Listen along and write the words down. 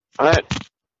Alright,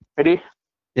 ready?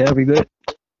 Yeah, we good.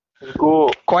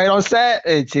 Go. Quiet on set.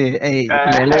 Hey,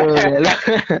 Uh, hello, hello.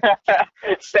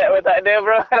 Set pun tak ada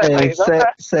bro. Hey,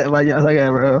 set banyak sangat,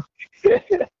 bro.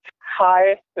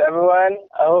 Hi to everyone.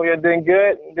 I hope you're doing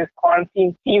good this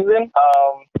quarantine season.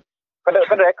 Kau dah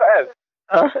record kan?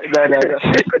 Dah.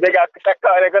 Kau jaga aku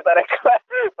cakap dan kau tak record.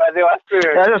 Masih masa.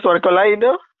 Ada suara kau lain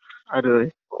tu? Aduh,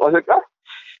 Maksud kau?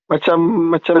 macam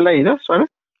lain tu suara.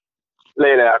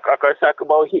 Lain lah. Aku rasa aku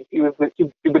bawa hit puberty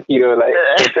tu. Like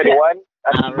 21.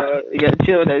 Bro, you got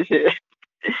chill that shit.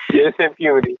 Yeah, same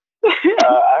puberty.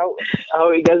 I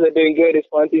hope you guys are doing good this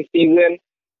quarantine season.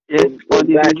 Yeah, We're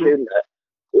back in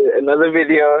another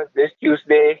video this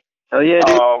Tuesday. Oh yeah,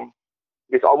 dude.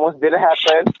 This almost didn't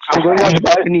happen. I'm going out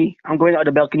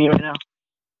the balcony right now.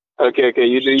 Okay,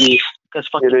 you do you.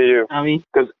 Cause fuck You do you. I mean,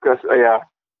 Cause yeah.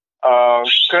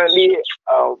 Currently,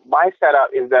 my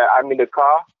setup is that I'm in the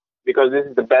car because this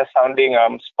is the best sounding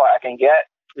spot I can get.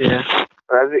 yeah.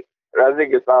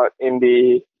 Raziq is out in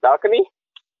the balcony.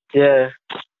 Yeah.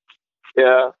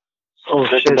 Yeah. Oh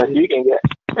That's shit. the best you can get.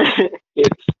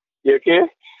 You okay?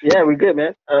 Yeah, we good,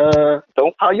 man.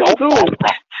 How you doing?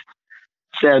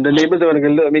 Damn, the neighbors are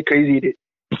gonna look at me crazy, dude.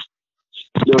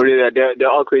 Don't worry,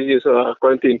 they're all crazy, so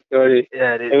quarantine. Don't worry.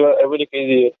 Yeah, dude. Everybody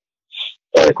crazy.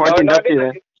 The quarantine dirty,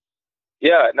 man.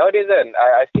 Yeah, nowadays then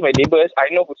I see my neighbors. I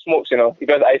know who smokes,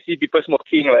 because I see people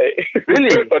smoking like Really?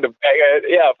 from the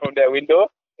back, from their window.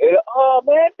 And, oh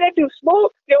man, that dude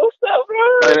smokes. Yo, what's up, bro?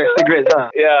 Cigarettes, huh?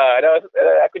 Yeah, that was.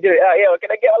 Aku just can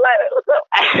I get a light? What's up?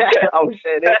 Oh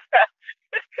shit, dude.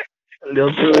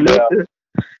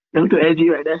 Little too edgy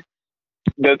right there.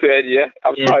 Little too edgy, yeah.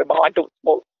 I'm sorry, but I don't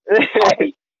smoke.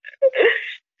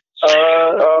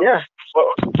 Yeah.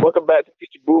 Welcome back to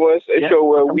Future Boomers, a show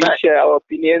where we share our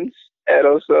opinions and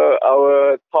also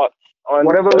our thoughts on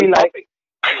whatever we like.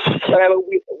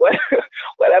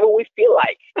 whatever we feel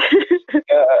like.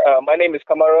 My name is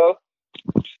Kamaro.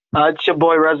 It's your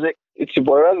boy Raziq.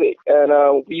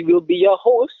 And we will be your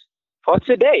host for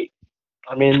today.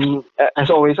 I mean, as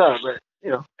always, but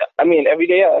I mean, every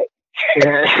day,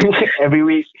 every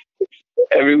week.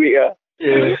 Every week,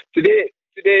 Yeah. Today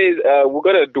is we're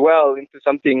gonna dwell into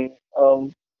something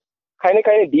kind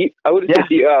of deep. I wouldn't say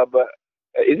deep, but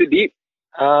is it deep?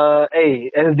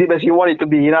 Hey, as deep as you want it to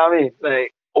be. You know what I mean?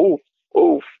 Like, oh,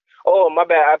 my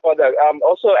bad. I apologize.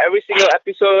 Also, every single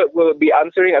episode will be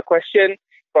answering a question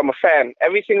from a fan.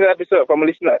 Every single episode from a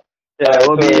listener. Yeah,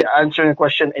 we'll be answering a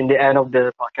question in the end of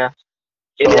the podcast.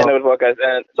 In the end of the podcast,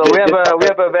 and so we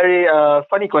have a very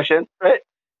funny question, right?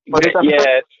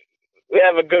 Yes, we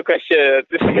have a good question.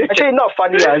 Actually, not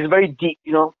funny. It's very deep.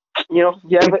 Yeah.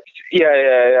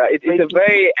 It's a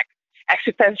very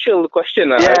existential question.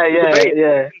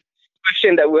 Yeah.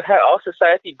 Question that will help our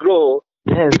society grow.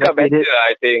 Yeah, become better,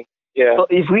 I think. Yeah. So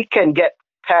if we can get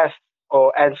past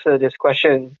or answer this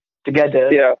question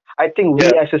together, I think we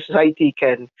as a society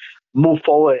can move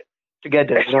forward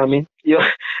together. You know what I mean?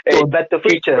 For a better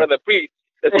future. Brother, preach.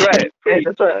 That's right.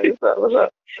 That's right. What's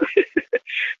up?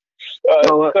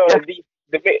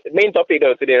 The main topic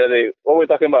though today, what we're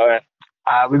talking about, man?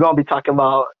 We're gonna be talking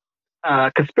about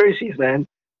conspiracies, man.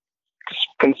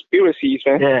 Conspiracies,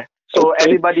 man. Yeah. So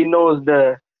everybody knows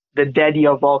the daddy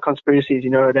of all conspiracies.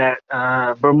 That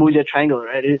Bermuda Triangle,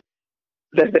 right?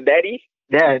 That's the daddy.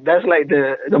 Yeah, that's like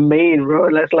the main,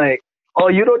 bro. That's like, oh,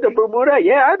 you know the Bermuda?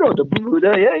 Yeah, I know the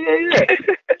Bermuda. Yeah.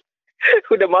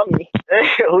 Who the mommy?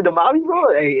 Who the mommy, bro?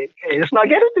 Hey, let's not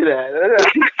get into that.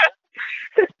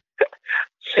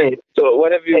 Hey, so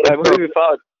what have you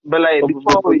found? But like,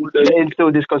 before we get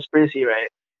into this conspiracy, right?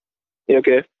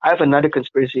 Okay. I have another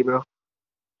conspiracy, bro.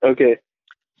 Okay.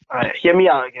 All right, hear me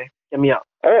out, okay? Hear me out.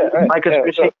 All right. My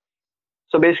conspiracy.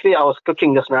 So basically, I was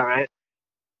cooking just now, right?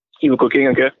 You were cooking,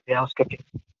 okay? Yeah, I was cooking.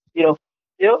 I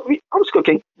was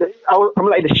cooking. I'm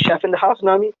like the chef in the house, you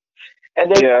know what I mean?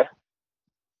 And then,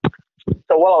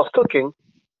 so while I was cooking,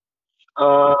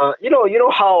 you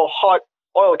know how hot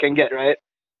oil can get, right?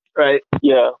 Right.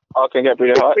 Yeah, oil can get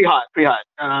pretty hot. Pretty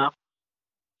hot.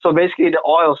 So basically, the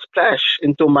oil splashed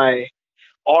into my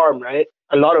arm, right?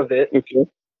 A lot of it. Okay.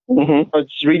 Mm-hmm. So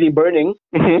it's really burning.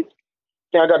 Mm-hmm.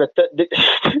 I got a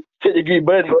third degree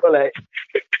burn, bro. Like,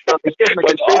 here's my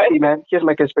conspiracy, man. Here's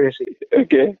my conspiracy.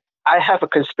 Okay. I have a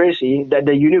conspiracy that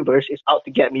the universe is out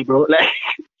to get me, bro.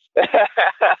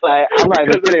 Like, I'm not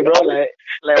even kidding, bro.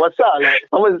 Like, what's up? Like,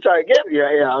 someone's trying to get me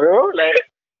right here, bro. Like,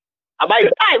 I might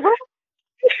die, bro.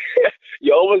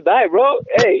 You almost died, bro.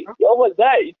 Hey, you almost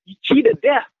died. You cheated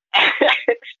death.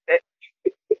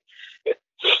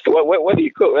 What do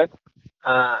you cook, man?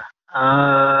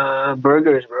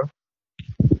 Burgers, bro.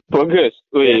 Burgers?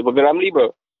 Wait, burger Ramli,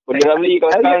 bro. Burger Ramli kau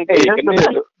sekarang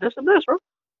kena. That's the best, bro.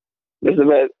 That's the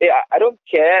best. Hey, I don't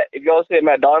care if y'all say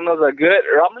McDonald's are good.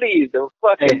 Ramly is the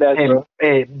fucking best, bro.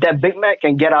 Hey, that Big Mac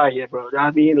can get out of here, bro. You know what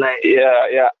I mean? Like,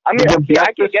 yeah. I mean, okay,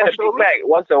 I can get a Big Mac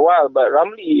once in a while, but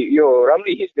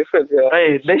Ramly hits different. Yeah.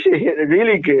 Hey, they should hit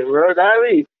really good, bro. You know what I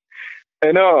mean?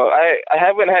 I know. I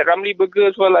haven't had Ramly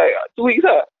burgers for like 2 weeks.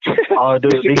 Oh,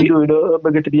 dude, they do the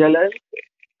burger to the jalan.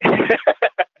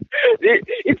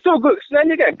 It's so good.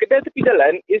 Sebenarnya kan, kedai tepi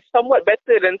jalan is somewhat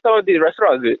better than some of these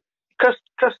restaurants.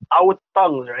 Because our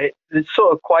tongues, right? It's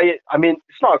so acquired. I mean,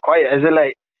 it's not acquired. As in,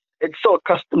 like, it's so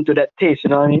accustomed to that taste.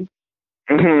 You know what I mean?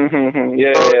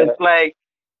 Yeah. It's like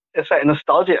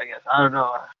nostalgia, I guess. I don't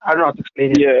know how to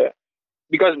explain it. Yeah.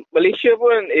 Because Malaysia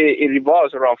it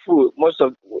revolves around food.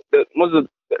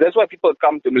 That's why people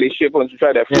come to Malaysia to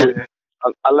try their food. Yeah.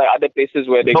 Unlike other places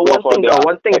where they go for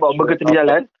one thing about burger to the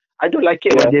jalan, I don't like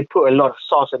it when they put a lot of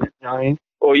sauce in it. You know what I mean?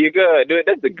 Oh, you good, dude.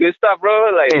 That's the good stuff,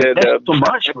 bro. Like that's too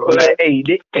much, bro. Like,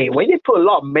 when they put a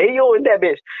lot of mayo in that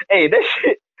bitch,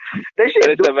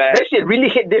 that shit really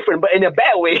hit different, but in a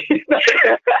bad way.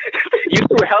 You're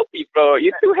too healthy, bro.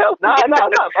 You're too healthy. No, I'm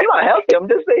not healthy. I'm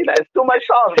just saying that it's too much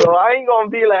sauce, bro. I ain't gonna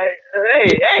be like,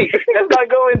 hey, let's not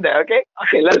go in there, okay?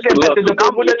 Okay, let's get back to the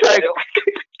Bermuda Triangle.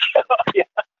 Yeah.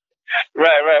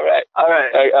 Right. All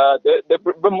right. The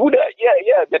Bermuda,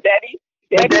 yeah, the daddy.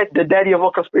 The daddy of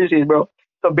all conspiracies, bro.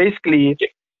 So basically,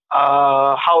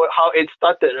 how it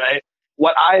started, right?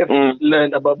 What I've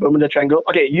learned about Bermuda Triangle.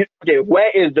 Okay, where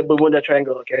is the Bermuda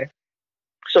Triangle? Okay,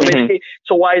 so basically,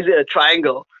 so why is it a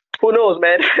triangle? Who knows,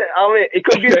 man? I mean, it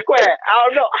could be a square. I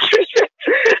don't know.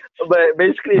 But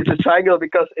basically, it's a triangle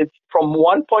because it's from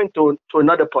one point to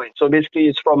another point. So basically,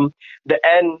 it's from the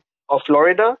end of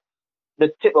Florida,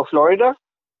 the tip of Florida,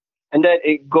 and then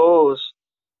it goes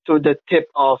to the tip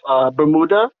of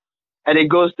Bermuda, and it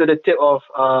goes to the tip of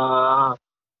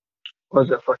what's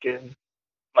that fucking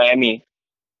Miami?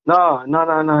 No.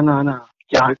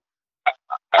 Yeah,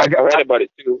 I read about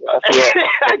it too. I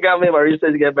got me my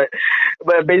research again, but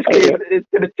basically it's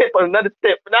to the tip of another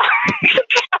tip. Now,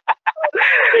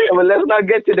 but let's not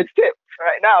get to the tip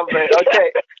right now. But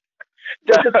okay,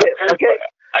 just the tip. Okay.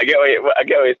 I get what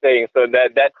you're saying. So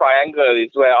that triangle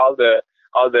is where all the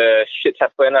shits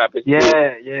happen up.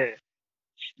 Yeah.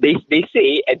 They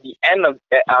say at the end of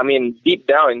deep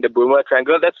down in the Bermuda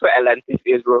Triangle, that's where Atlantis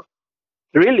is, bro.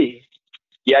 Really?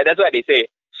 Yeah, that's what they say.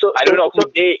 So I don't know who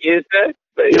they is there,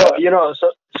 but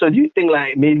So do you think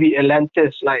like maybe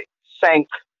Atlantis like sank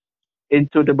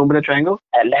into the Bermuda Triangle?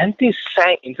 Atlantis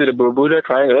sank into the Bermuda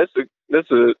Triangle.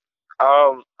 That's a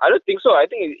I don't think so. I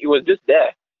think it was just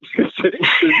there. It's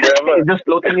just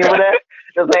floating over there.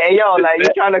 Just like, hey yo, like you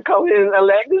trying to come in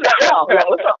Atlantis? Like,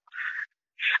 what's up?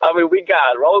 I mean, we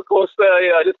got roller coaster,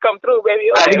 just come through, baby.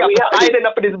 We got Poseidon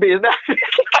up in this business.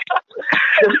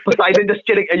 Just Poseidon just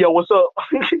chilling. Hey, yo, what's up?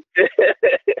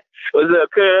 What's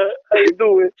up, cuz? How you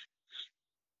doing?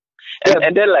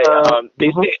 And then like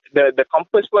they say the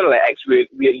compass one like acts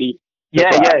weirdly.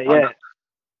 Yeah.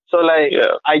 So like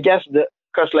I guess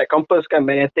because like compass kind of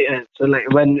magnetic, and so like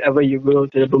whenever you go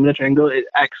to the Bermuda Triangle, it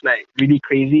acts like really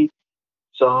crazy.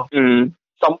 So.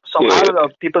 Some I don't know,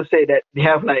 people say that they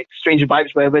have like strange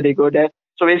vibes wherever they go there.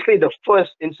 So basically the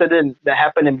first incident that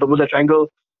happened in Bermuda Triangle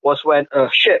was when a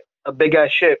big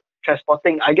ass ship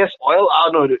transporting, I guess, oil, I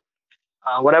don't know,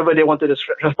 whatever they wanted to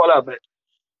transport, but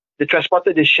they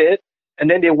transported this shit and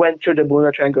then they went through the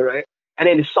Bermuda Triangle, right? And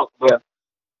then it sunk, bro. Yeah.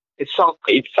 It sunk.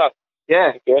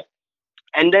 Yeah. Okay.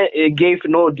 And then it gave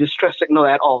no distress signal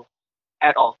at all.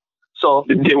 So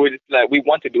they were just like, we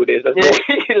want to do this. Like,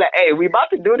 hey, we about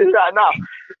to do this right now.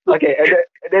 Okay, and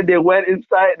then they went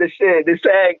inside the shit. They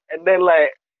sang, and then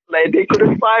like they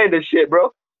couldn't find the shit,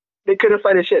 bro. They couldn't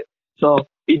find the shit. So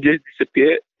it just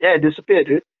disappeared. Yeah, it disappeared,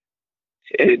 dude.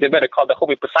 They better call the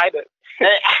homie Poseidon.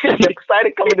 The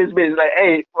Poseidon coming this bitch like,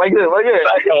 hey, what good?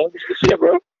 Shit,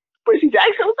 bro. Percy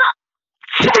Jackson, what's up?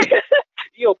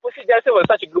 Yo, Percy Jackson was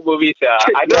such a good movie, sir.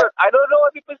 I don't know why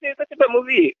people say it's such a bad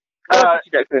movie.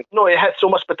 No, it had so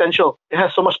much potential. It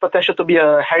has so much potential to be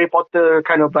a Harry Potter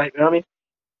kind of vibe. You know what I mean?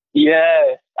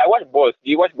 Yeah, I watched both. Do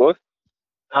you watch both?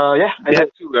 Yeah, I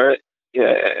did too, right?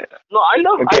 Yeah. No, I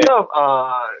love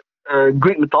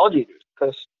Greek mythology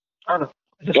because I don't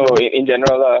know. In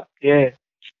general, yeah,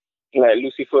 like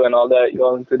Lucifer and all that. You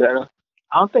all into that?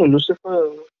 I don't think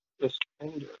Lucifer is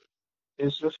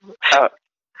Lucifer.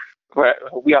 Right,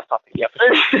 we are talking. Yeah.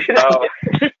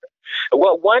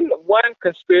 Well, one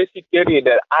conspiracy theory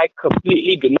that I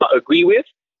completely do not agree with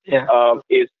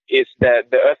is that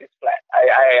the Earth is flat.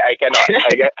 I cannot.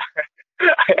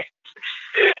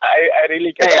 I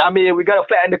really cannot. Hey, I mean, we gotta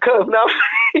flatten the curve now.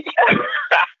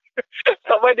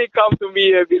 Somebody come to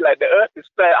me and be like, the earth is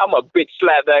flat. I'm a bitch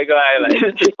slap that guy.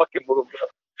 Like, just fucking move, bro.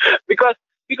 Because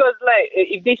like,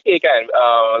 if they say,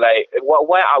 like,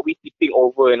 why are we tipping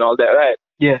over and all that, right?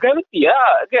 Yeah. Gravity,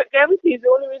 gravity is the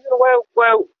only reason why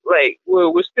like,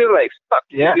 we're still, like, stuck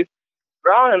in this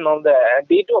ground and all that. And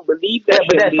they don't believe that. Yeah,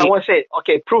 but then someone said,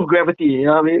 okay, prove gravity. You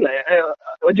know what I mean? Like,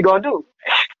 what you gonna do?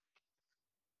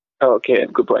 Oh, okay,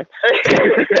 good point.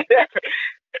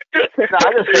 No,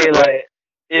 I just say, like,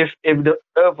 if the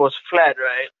earth was flat,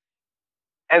 right,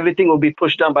 everything will be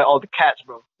pushed down by all the cats,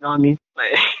 bro. You know what I mean?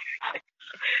 Like,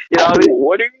 you know what I mean?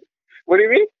 What do you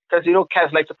mean? Because, you know,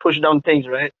 cats like to push down things,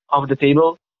 right, off the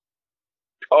table.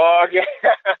 Oh, okay.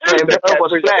 So if the earth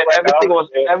was flat,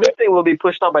 everything will be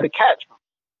pushed down by the cats, bro.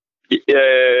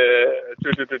 Yeah,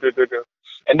 true.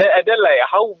 And then, like,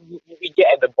 how we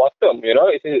get at the bottom, you know?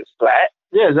 Is it flat?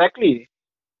 Yeah, exactly.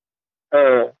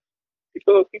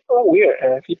 People are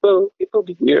weird. People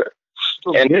be weird.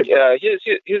 And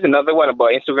here's another one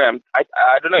about Instagram. I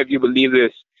don't know if you believe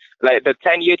this. Like the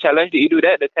 10-year challenge. Did you do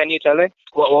that? The 10-year challenge.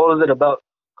 What was it about?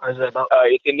 What is it about?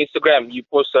 It's in Instagram. You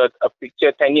post a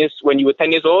picture 10 years when you were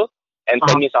 10 years old and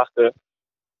 10 years after.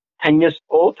 10 years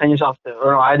old, 10 years after.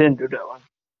 Oh, no, I didn't do that one.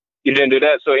 You didn't do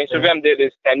that. So Instagram did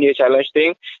this 10-year challenge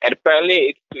thing, and apparently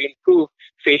it's to improve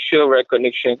facial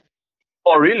recognition.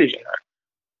 Oh, really?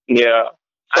 Yeah.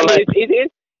 So I mean, it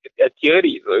is a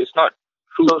theory, so it's not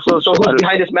true. So who's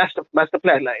behind this master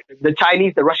plan? Like the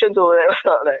Chinese, the Russians, or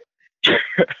whatever? Like,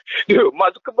 dude,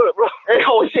 Mark Zuckerberg, bro.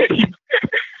 Oh shit!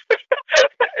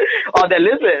 Oh, that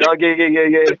lizard.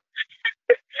 Okay.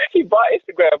 He bought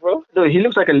Instagram, bro. Dude, he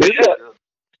looks like a lizard.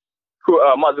 Who?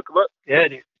 Mark Zuckerberg? Yeah,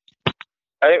 dude.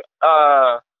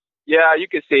 Yeah, you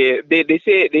could say it. They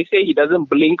say he doesn't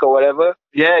blink or whatever.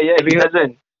 Yeah, he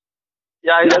doesn't.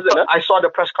 Yeah, I saw the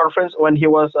press conference when he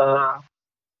was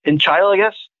in trial, I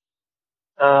guess.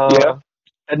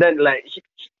 And then like,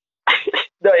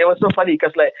 no, it was so funny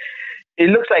because like, it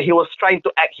looks like he was trying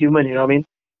to act human. You know what I mean?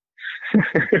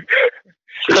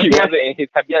 He wasn't in his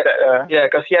habitat. Yeah,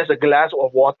 because he has a glass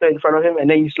of water in front of him, and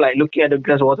then he's like looking at the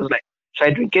glass of water, like, should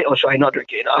I drink it or should I not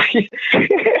drink it?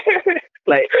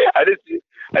 Like, I didn't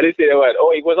say that one.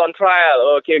 Oh, it was on trial.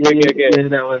 Oh, okay. Yeah,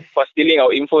 that one. For stealing our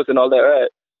infos and all that, right?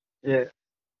 Yeah.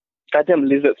 Goddamn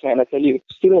lizards, man! I tell you,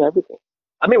 stealing everything.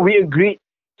 I mean, we agreed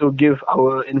to give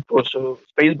our info to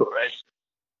Facebook, right?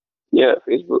 Yeah,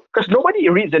 Facebook. Because nobody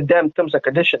reads the damn terms and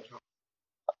conditions.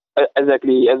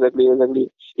 Exactly.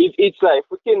 It's like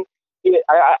freaking.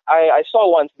 I saw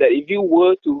once that if you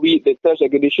were to read the terms and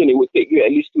conditions, it would take you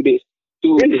at least 2 days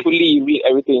to fully read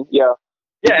everything. Yeah.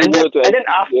 Yeah, and then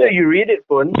after you read it,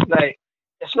 like,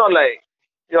 it's not like,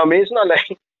 you know what I mean? It's not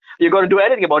like you're going to do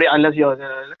anything about it unless you're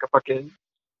like a fucking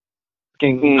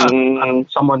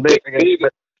someone big, I guess.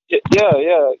 But,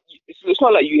 yeah. It's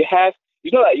not like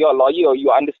it's not like you're a lawyer or you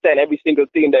understand every single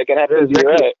thing that can happen to you,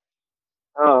 right?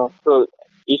 So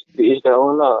each their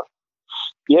own law.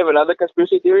 You have another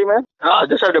conspiracy theory, man?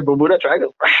 Just have the Bermuda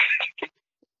Triangle.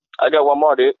 I got one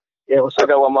more, dude. Yeah, what's up? I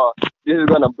got one more. This is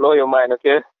gonna blow your mind,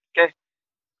 okay? Okay.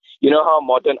 You know how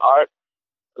modern art,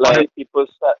 like people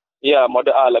sell,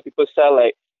 modern art, like people sell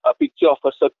like a picture of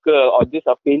a circle or just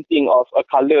a painting of a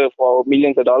color for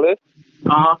millions of dollars.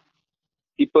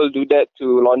 People do that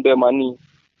to launder money.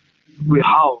 Wait,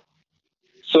 how?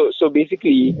 So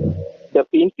basically, the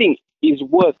painting is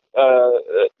worth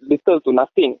little to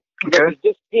nothing. Okay. It's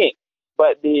just paint,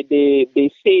 but they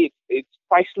say it's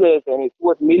priceless and it's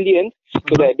worth millions,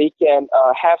 so that they can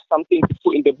have something to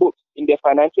put in the books, in their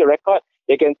financial record.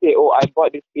 They can say, "Oh, I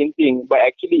bought this painting," but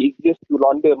actually it's just to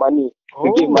launder money,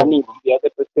 to give money to the other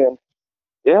person.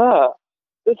 Yeah.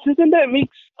 Doesn't that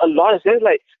makes a lot of sense?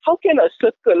 Like, how can a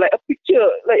circle, like a picture,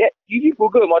 like you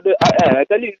Google modern art, and I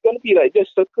tell you, it's gonna be like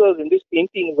just circles and just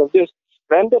paintings of just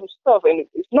random stuff, and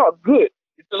it's not good.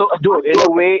 So, dude, in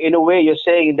a way, you're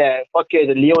saying that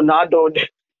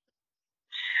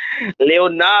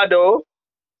Leonardo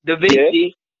da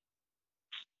Vinci.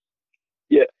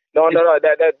 Yeah. No.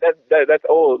 That's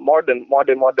old, modern.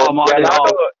 Oh, modern.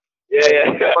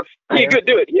 Yeah. He could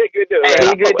do it. He could do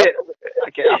it.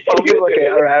 Okay. Okay.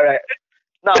 All right.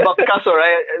 Now about Picasso,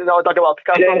 right? Now we're talking about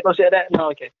Picasso. Don't say that. No,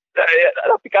 okay.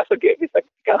 Yeah, Picasso game. It's like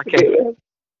Picasso game.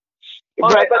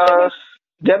 Right.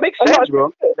 That makes sense,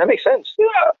 bro. That makes sense.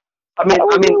 Yeah. I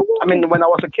mean, when I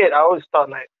was a kid, I always thought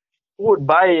like, who would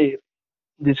buy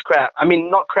this crap? I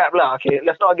mean, not crap lah. Okay,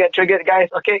 let's not get triggered, guys.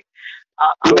 Okay.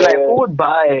 I mean, like, who would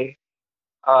buy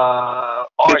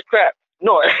art? Crap.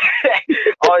 No,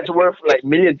 it's worth like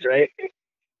millions, right?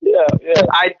 Yeah.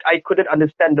 I couldn't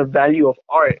understand the value of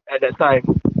art at that time.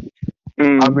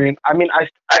 I mean,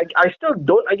 I still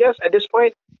don't, I guess, at this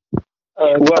point.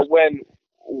 Well,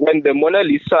 when the Mona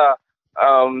Lisa,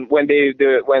 when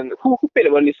who paid the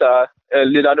Mona Lisa?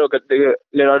 Leonardo,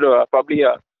 probably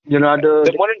Leonardo.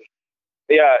 The Mona,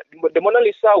 the Mona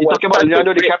Lisa You was talking about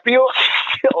Leonardo DiCaprio?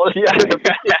 Or Leonardo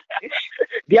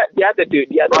the other dude,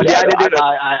 the other dude.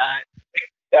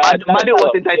 Madu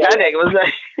was in Titanic. Was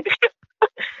like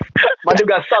Madu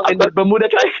got sunk in the Bermuda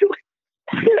Triangle.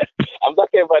 I'm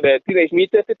talking about the Teenage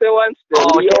Mutant Ninja ones.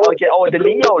 Okay. Oh, the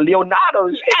Leonardo.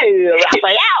 Hey,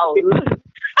 Raphael.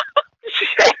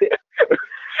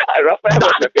 Raphael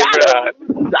was my favorite.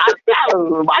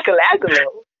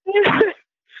 Michelangelo.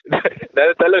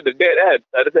 Donatello the nerd,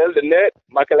 Donatello the nerd.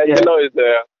 Michelangelo is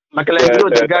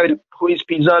the guy who eats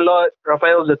pizza a lot.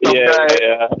 Raphael's the top guy.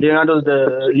 Yeah. Leonardo's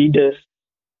the leader.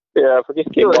 Yeah, forget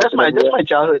that's my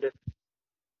childhood.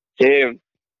 Same.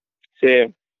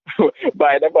 But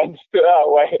I never understood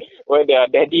why when their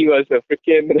daddy was a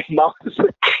freaking mouse.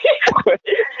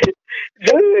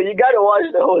 Dude, you gotta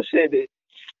watch the whole shit. Dude.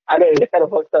 I know it's kind of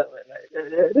fucked up, man. Like,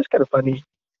 it's kind of funny.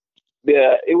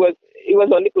 Yeah, it was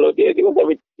on Nickelodeon. It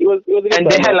was. And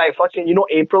they had like fucking,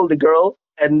 April the girl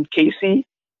and Casey,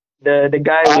 the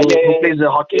guy who plays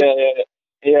the hockey.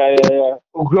 Yeah.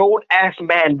 Grown ass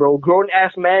man, bro. Grown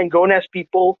ass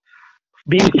people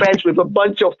being friends with a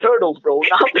bunch of turtles, bro.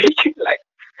 Now like,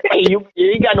 hey, you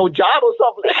ain't got no job or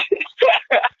something.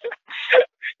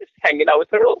 Hanging out with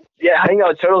turtles. Yeah, hanging out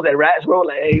with turtles and rats, bro.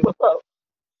 Like, hey, what's up?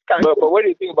 But what do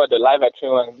you think about the live action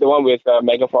one? The one with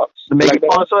Megan Fox? The Megan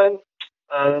Fox one?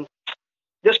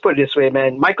 Just put it this way,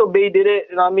 man. Michael Bay did it,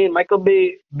 you know what I mean? Michael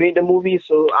Bay made the movie,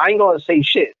 so I ain't gonna say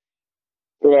shit.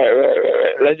 Right.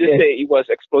 Let's just say it was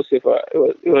explosive.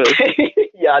 It was.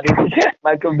 Yeah, dude.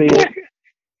 Michael Bay.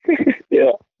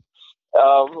 Yeah.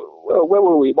 Where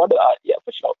were we? Yeah,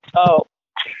 for sure.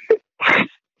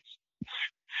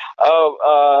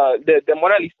 The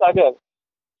Mona Lisa girl.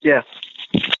 Yeah.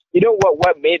 You know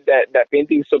what made that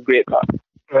painting so great?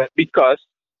 Right. Because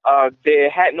they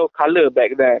had no color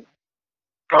back then.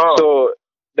 Oh. So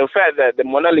the fact that the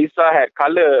Mona Lisa had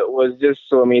color was just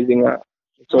so amazing.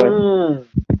 So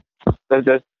that's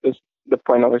the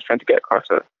point I was trying to get across.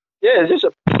 Yeah, it's just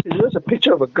a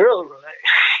picture of a girl.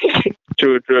 Right?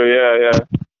 True. Yeah.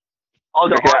 All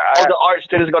the art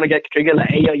students gonna get triggered like,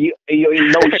 hey, you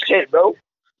know shit, bro.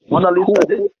 Mona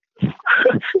Lisa.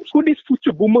 Who this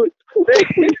future boomer? Who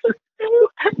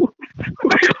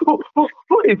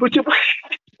is future?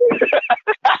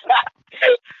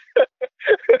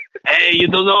 Hey, you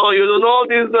don't know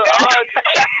this art.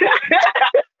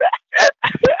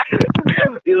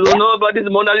 You don't know about this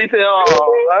Mona Lisa,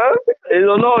 huh? You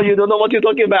don't know what you're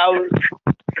talking about.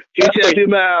 Future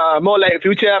more like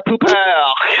future pooper.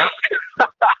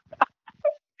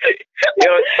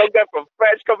 Yo, some guy from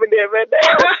France coming there, man.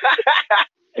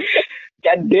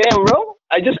 God damn, bro!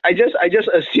 I just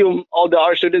assume all the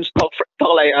art students talk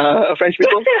like French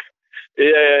people.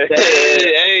 Yeah.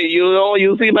 Hey,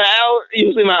 you see my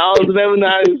house, very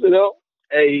nice,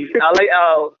 Hey, I like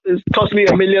it cost me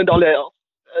 $1 million. $1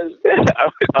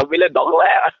 million.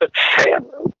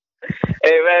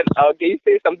 Hey man, can you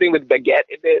say something with baguette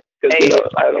in it? Hey,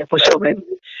 I don't know. For sure, man.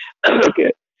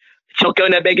 Okay. Choco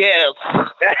on a baguette.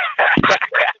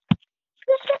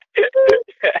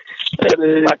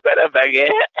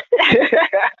 Baguette.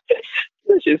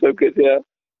 That shit's so good, yeah.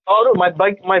 Oh no, my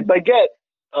baguette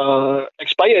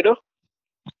expired though.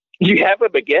 You have a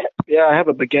baguette? Yeah, I have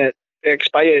a baguette. It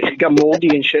expired. It got moldy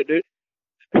and shit, dude.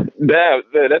 Damn,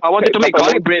 I wanted to make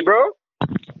garlic bread, bro.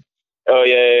 Oh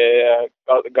yeah.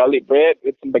 Garlic bread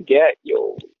with some baguette,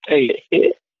 yo. Hey,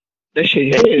 that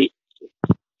shit is.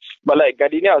 But like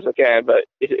gardenia is okay, but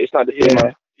it's not the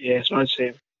same. Yeah, it's not the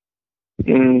same.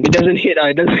 It doesn't hit.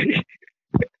 It doesn't.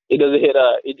 It doesn't hit.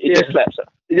 It just slaps.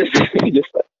 It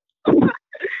just slaps.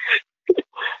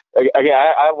 Okay,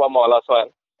 I have one more last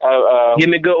one. Give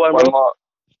me a good one, bro. More.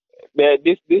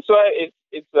 This one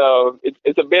it's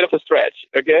a bit of a stretch.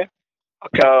 Okay.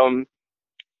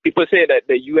 People say that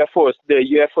the UFO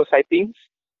sightings,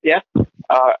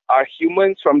 are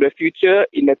humans from the future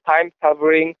in a time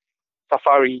covering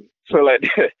safari. So like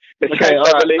the time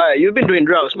traveling. All right. You've been doing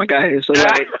drugs, my guy. So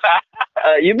like,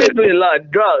 you've been doing a lot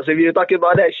of drugs. If you're talking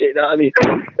about that shit, I mean,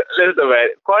 listen, man.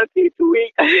 Quarantine 2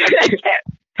 weeks.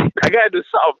 I gotta do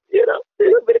something, a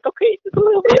little bit of cocaine, just a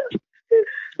little bit.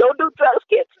 Don't do drugs,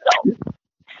 kids. No.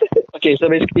 Okay, so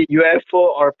basically,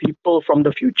 UFO are people from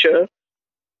the future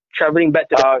traveling back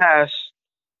to the past.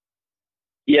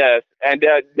 Yes, and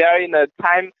they're in a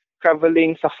time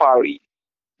traveling safari,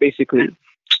 basically.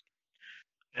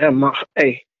 Yeah,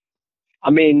 hey, I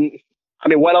mean,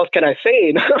 what else can I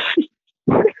say? I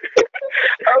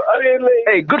mean, like,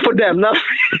 hey, good for them, no?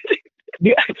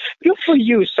 Good for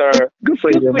you, sir. Good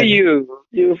for Good you, for man. you.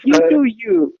 You've do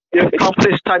you. you've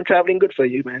accomplished time traveling. Good for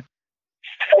you, man.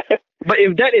 But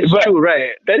if that is true,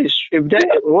 right? If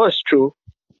that was true.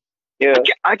 Yeah.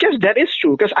 I guess that is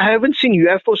true because I haven't seen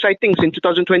UFO sightings in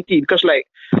 2020 because like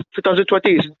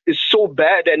 2020 is so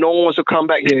bad that no one wants to come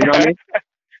back here. You know what I mean?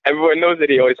 Everyone knows that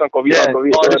it's on COVID. Yeah.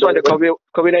 COVID. Oh, that's why the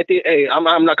COVID-19. Hey, I'm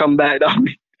not coming back.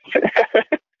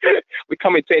 We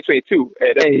come in 2022.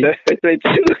 Hey, Hey,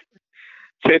 2022.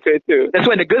 2022. That's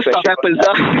when the good stuff happens.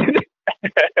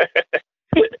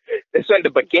 That's when the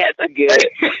baguettes are good.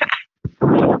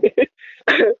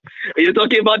 Are you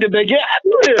talking about the baguette?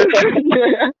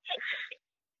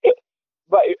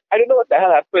 But I don't know what the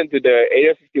hell happened to the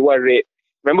Area 51 raid.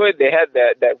 Remember they had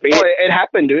that raid? Oh, it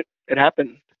happened, dude. It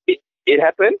happened. It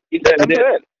happened? It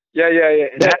happened? Yeah.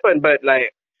 It happened, but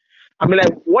like, I mean,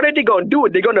 like, what are they gonna do?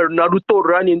 They're gonna Naruto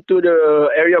run into the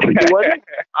Area 51?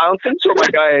 I don't think so, my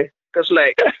guy. Because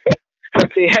like,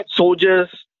 they had soldiers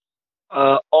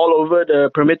all over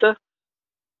the perimeter.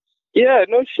 Yeah,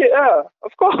 no shit.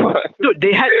 Of course. Dude,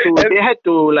 they had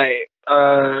to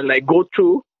like go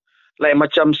through like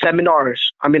macam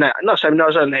seminars. I mean, not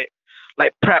seminars,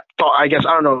 like prep talk. I guess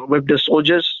I don't know with the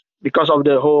soldiers because of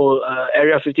the whole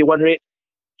Area 51 raid.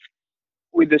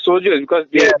 With the soldiers because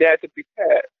they had to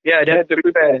prepare. Yeah, they had to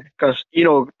prepare because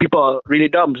people are really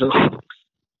dumb. So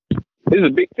this is a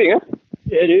big thing, huh?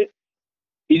 Yeah, dude.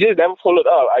 He just never followed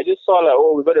up. I just saw like,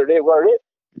 oh, we got a raid,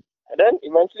 and then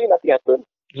eventually nothing happened.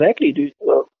 Exactly, dude.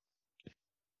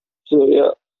 So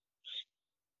yeah.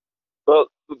 Well,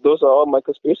 those are all my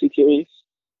conspiracy theories.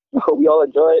 I hope you all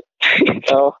enjoy it.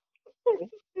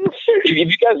 If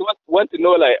you guys want to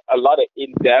know like a lot of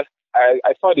in depth,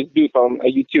 I saw this dude from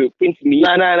YouTube, Prince Me.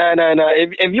 No.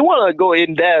 If you want to go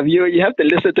in depth, you have to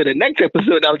listen to the next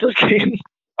episode. I'm just kidding.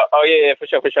 Oh yeah, for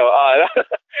sure.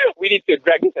 We need to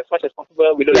drag this as much as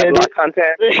possible. We don't have a lot of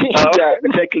content. Yeah,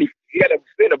 exactly. We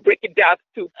gotta break it down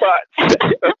to 2 parts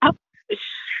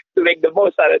to make the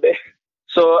most out of it.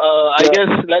 So I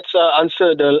guess let's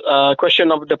answer the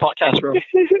question of the podcast, bro.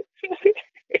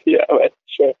 Yeah, man,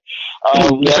 sure.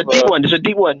 It's a deep one. It's a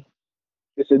deep one.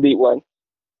 It's a deep one.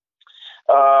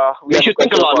 We should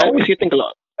think a lot, man. We should think a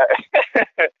lot.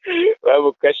 We have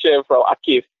a question from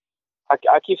Akif.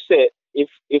 Akif said,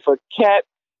 if a cat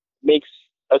makes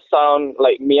a sound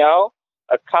like meow,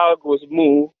 a cow goes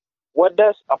moo, what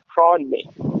does a prawn make?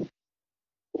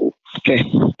 Okay,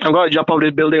 I'm gonna jump off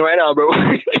this building right now, bro.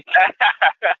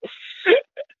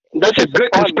 That's a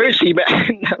good conspiracy,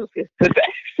 man. That's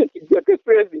a good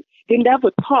conspiracy. They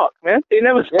never talk, man. They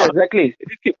never talk. Yeah, exactly. They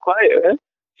just keep quiet, man.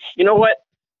 You know what?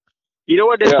 You know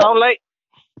what they sound like?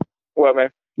 What,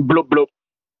 man? Bloop, bloop.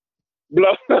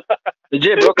 Bloop.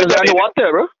 Legit, bro, because they're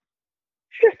underwater, bro.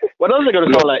 What else are they going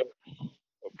to sound like?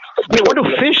 Wait, what do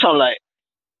fish sound like?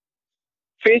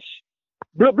 Fish?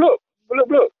 Bloop, bloop. Bloop,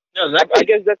 bloop. Yeah, exactly.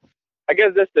 I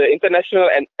guess that's the international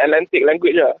and Atlantic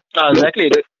language,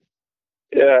 exactly.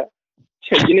 Yeah.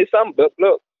 You need some bloop,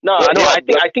 bloop. No,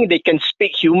 I think they can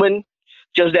speak human,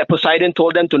 just that Poseidon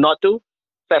told them to not to.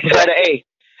 Like Poseidon, hey,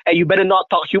 you better not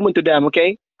talk human to them,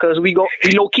 okay? Because we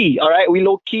low key, all right? We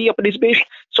low key up in this base.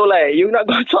 So like, you're not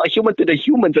gonna talk human to the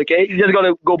humans, okay? You're just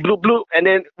gonna go bloop bloop, and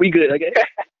then we good, okay?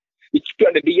 You keep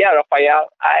on the DL, Raphael.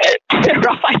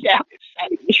 Raphael.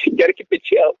 You gotta keep it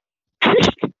chill.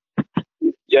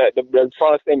 Yeah, the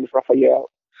father's name is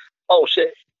Raphael. Oh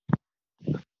shit.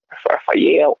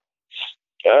 Raphael.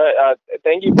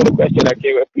 Thank you for the question.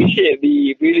 Okay, we appreciate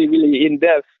the really, really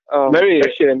in-depth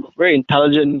question. Very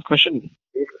intelligent question.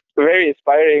 Very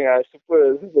inspiring.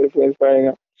 Super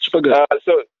inspiring. Super good.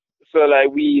 So like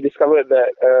we discovered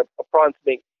that prawns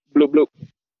make bloop bloop.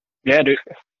 Yeah, dude.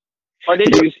 Or they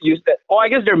use that. Oh, I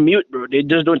guess they're mute, bro. They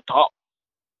just don't talk.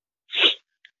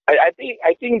 I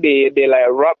think they like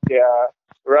rub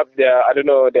their I don't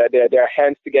know their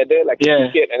hands together like a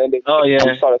cricket, and then they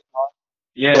some sort of sound.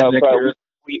 Yeah, exactly.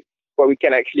 But we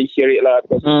can actually hear it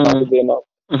because it's possibly not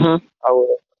our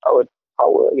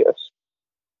power, I guess.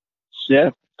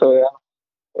 Yeah. So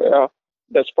yeah,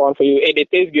 that's prawn for you. Hey, they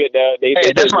taste good.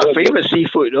 That's my favorite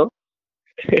seafood, though.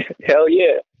 Hell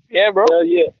yeah. Yeah, bro. Hell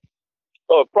yeah.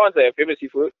 Oh, prawns are your favorite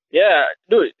seafood? Yeah,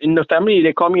 dude. In the family,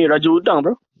 they call me Raju Udang,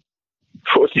 bro.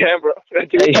 Oh, damn, bro.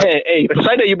 Hey,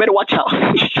 Poseidon, you better watch out.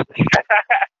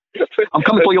 I'm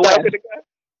coming for your ass.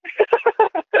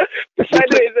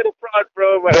 Poseidon isn't a prawn,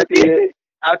 bro. But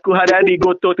Aku hari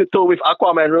go toe-to-toe with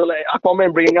Aquaman, bro. Like,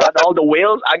 Aquaman bringing out all the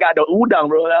whales. I got the udang,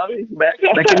 bro.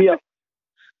 Backing me up.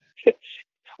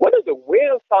 What does the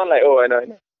whale sound like? Oh, I know.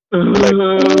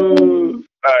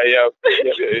 Yeah.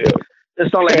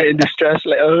 It sounds like they're in distress.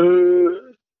 Like,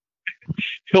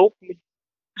 help me.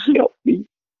 Help me.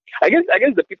 I guess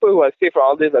the people who are safe from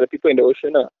all this are the people in the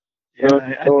ocean. Yeah,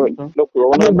 I think so. No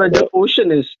corona. I mean, but the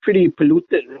ocean is pretty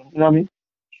polluted. You know what I mean?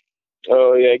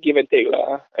 Oh yeah, give and take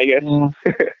lah. I guess.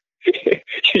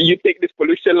 You take this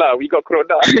pollution lah. We got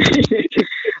corona.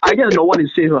 I guess no one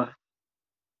is safe.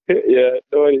 Yeah,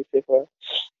 no one is safe.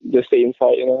 Just stay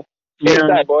inside, you know. Stay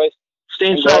inside, boys.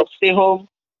 Stay inside. Stay home.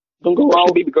 Don't go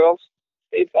out. Baby girls.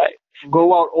 Stay inside.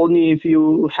 Go out only if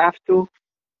you have to.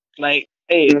 Like,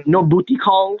 hey, no booty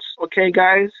calls, okay,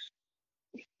 guys?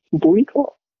 Booty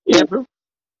call? Yeah, bro.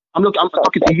 I'm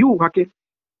talking to you, Hakeem.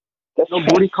 No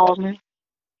booty calls, man.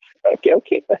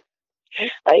 Okay.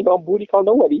 I ain't gonna booty call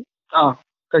nobody. Oh,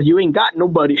 because you ain't got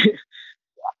nobody.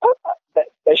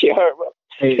 that shit hurt, bro.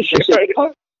 Hey, that shit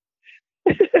hurt.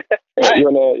 Hey, you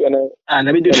wanna?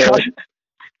 Let me do that.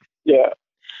 Yeah.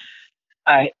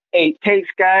 Alright. Hey, thanks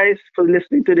guys for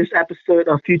listening to this episode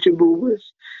of Future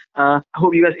Boomers. I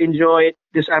hope you guys enjoyed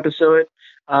this episode.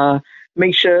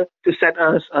 Make sure to send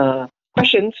us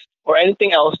questions or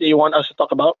anything else that you want us to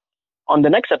talk about on the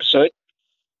next episode.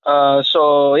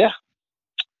 So yeah.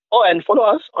 Oh, and follow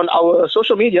us on our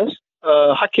social medias.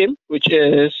 Hakeem, which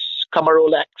is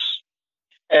Kamarolex,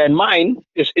 and mine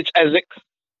is it's Raziq.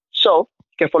 So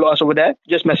you can follow us over there.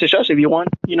 Just message us if you want.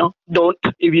 Don't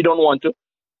if you don't want to.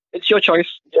 It's your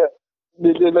choice. Yeah.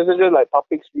 The messages like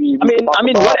topics we. I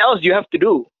mean, what else do you have to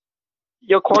do?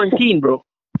 You're quarantined, bro.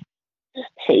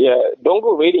 Yeah. Don't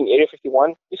go raiding Area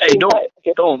 51. Hey, don't.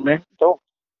 Okay? Don't, man. Don't.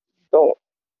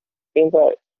 Stay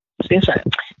inside. Stay inside.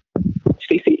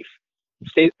 Stay safe.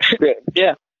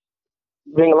 Yeah.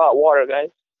 Drink a lot of water, guys.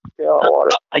 Drink a lot of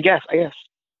water. I guess.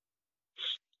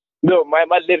 No, my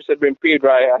lips have been pretty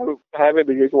dry. I haven't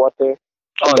been drinking water.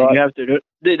 Oh, you have to do it.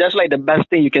 Dude, that's like the best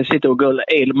thing you can say to a girl. Like,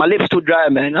 hey, my lips too dry,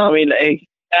 man. I mean, like, hey.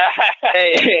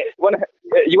 Hey,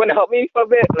 you wanna help me for a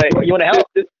bit? Like, you wanna help?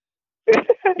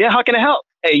 Yeah, how can I help?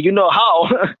 Hey, you know how?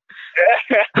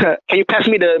 Can you pass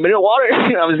me the mineral water?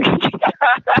 I was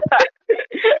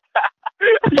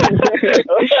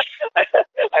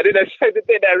I didn't expect to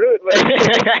take that route, but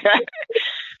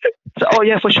so, oh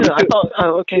yeah, for sure. I thought,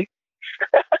 okay.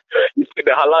 You took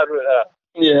the halal route.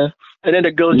 Yeah, and then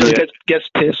the girl just gets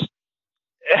pissed.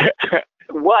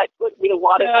 What? What mineral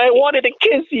water? I wanted to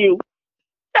kiss you.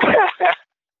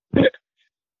 The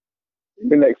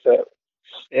next step.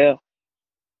 Yeah.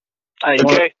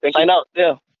 Okay. Sign out.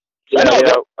 Yeah. Sign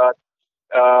out.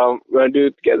 We're gonna do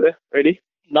it together. Ready?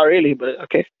 Not really, but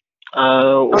okay.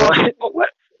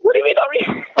 What? What do you mean not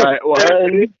really? All right.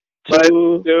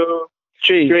 1, 2,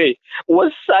 3.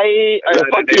 What's I? Look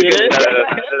at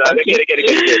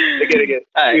it.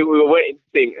 Right. We were waiting to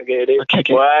sing. Okay.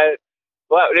 Okay.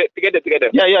 What? Together.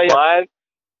 Yeah. 1.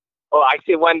 Oh, I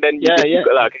say 1, then you yeah.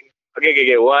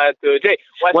 Okay. 1, 2, 3.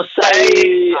 What's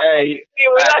I?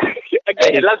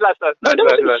 Okay, last. No,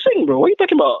 don't sing, bro. What are you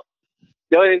talking about?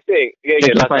 Don't sing.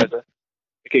 Okay, last.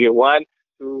 Okay, 1,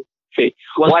 2, 3.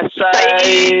 What's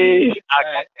I?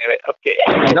 Okay.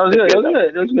 That was good.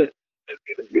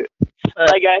 That's good.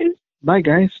 Bye, guys. Bye,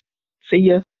 guys. See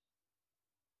ya.